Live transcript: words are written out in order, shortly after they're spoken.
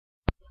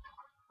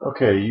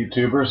Okay,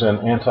 YouTubers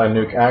and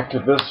anti-nuke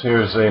activists,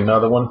 here's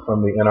another one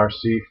from the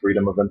NRC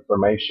Freedom of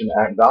Information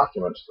Act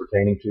documents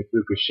pertaining to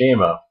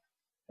Fukushima.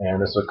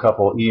 And this is a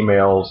couple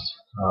emails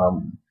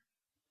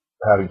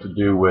having to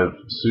do with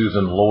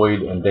Susan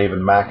Lloyd and David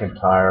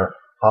McIntyre,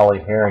 Holly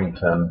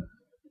Harrington.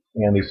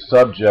 And the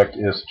subject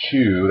is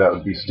Chu, that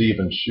would be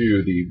Stephen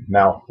Chu, the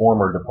now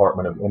former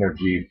Department of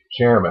Energy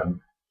chairman.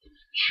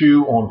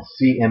 Chu on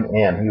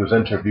CNN. He was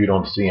interviewed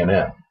on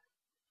CNN.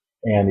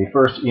 And the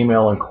first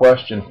email in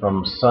question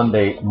from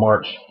Sunday,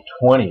 March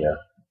 20th,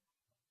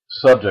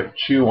 subject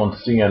Chu on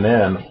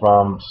CNN,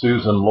 from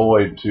Susan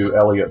Lloyd to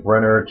Elliot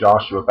Brenner,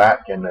 Joshua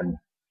Batkin, and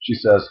she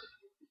says,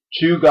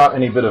 Chu got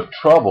in a bit of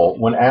trouble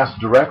when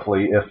asked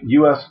directly if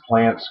U.S.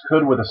 plants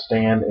could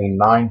withstand a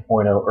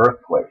 9.0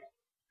 earthquake.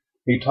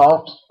 He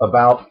talked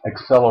about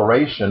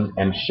acceleration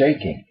and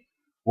shaking,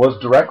 was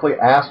directly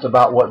asked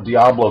about what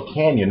Diablo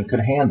Canyon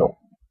could handle.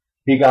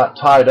 He got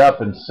tied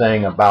up in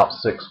saying about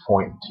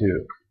 6.2.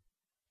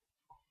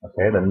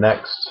 Okay, the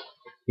next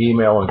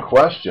email in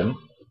question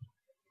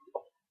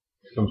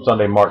from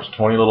Sunday, March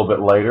 20, a little bit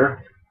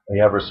later, we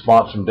have a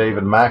response from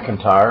David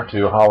McIntyre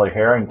to Holly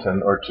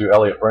Harrington, or to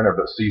Elliot Brenner,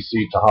 but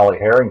CC to Holly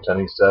Harrington.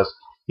 He says,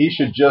 he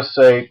should just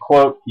say,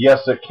 quote,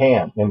 yes it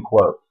can, end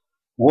quote.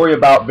 Worry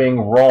about being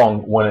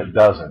wrong when it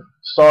doesn't.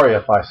 Sorry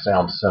if I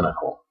sound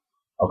cynical.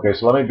 Okay,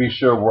 so let me be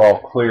sure we're all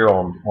clear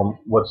on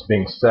what's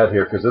being said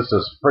here, because this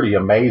is pretty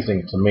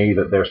amazing to me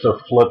that they're so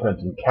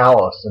flippant and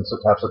callous and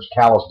have such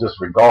callous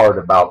disregard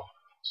about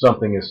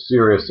something as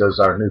serious as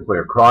our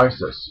nuclear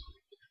crisis.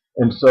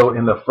 And so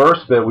in the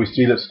first bit, we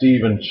see that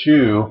Stephen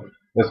Chu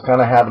is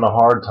kind of having a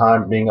hard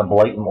time being a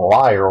blatant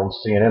liar on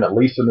CNN, at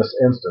least in this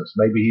instance.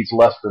 Maybe he's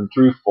less than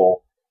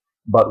truthful,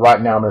 but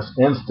right now in this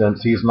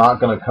instance, he's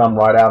not going to come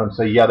right out and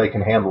say, yeah, they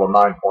can handle a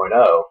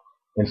 9.0.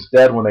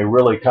 Instead, when they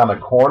really kind of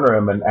corner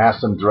him and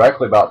ask him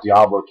directly about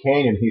Diablo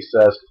Canyon, he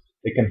says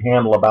it can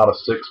handle about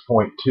a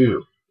 6.2.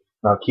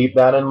 Now keep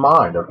that in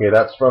mind. Okay,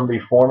 that's from the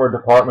former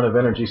Department of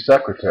Energy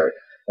Secretary.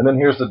 And then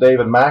here's the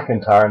David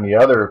McIntyre in the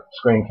other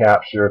screen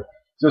capture.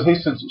 Says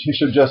he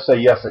should just say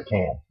yes it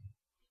can.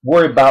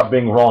 Worry about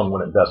being wrong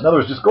when it does. In other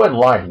words, just go ahead and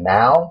lie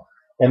now,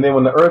 and then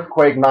when the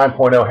earthquake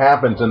 9.0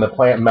 happens and the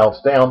plant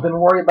melts down, then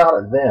worry about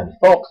it then.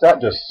 Folks,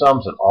 that just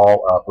sums it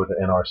all up with the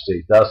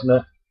NRC, doesn't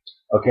it?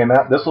 Okay, and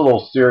this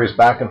little series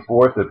back and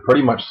forth is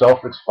pretty much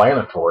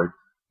self-explanatory.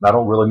 I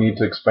don't really need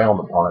to expound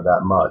upon it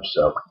that much.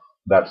 So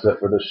that's it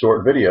for this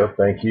short video.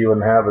 Thank you,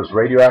 and have as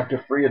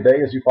radioactive free a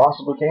day as you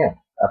possibly can.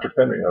 Patrick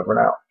Henry, over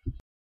and out.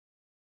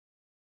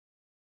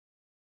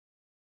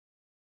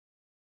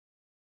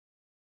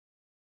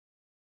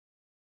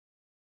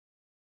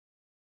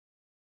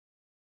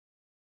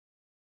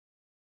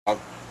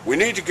 We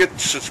need to get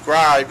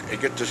subscribed and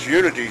get this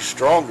unity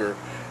stronger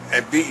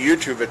and beat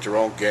YouTube at their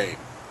own game.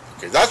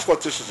 Okay, that's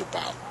what this is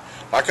about.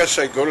 Like I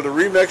say, go to the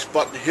remix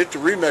button, hit the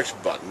remix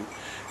button.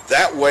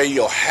 That way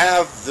you'll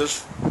have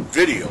this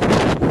video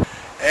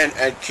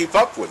and keep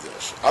up with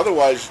this.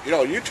 Otherwise, you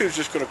know, YouTube's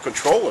just going to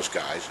control us,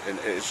 guys, and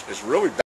it's really bad.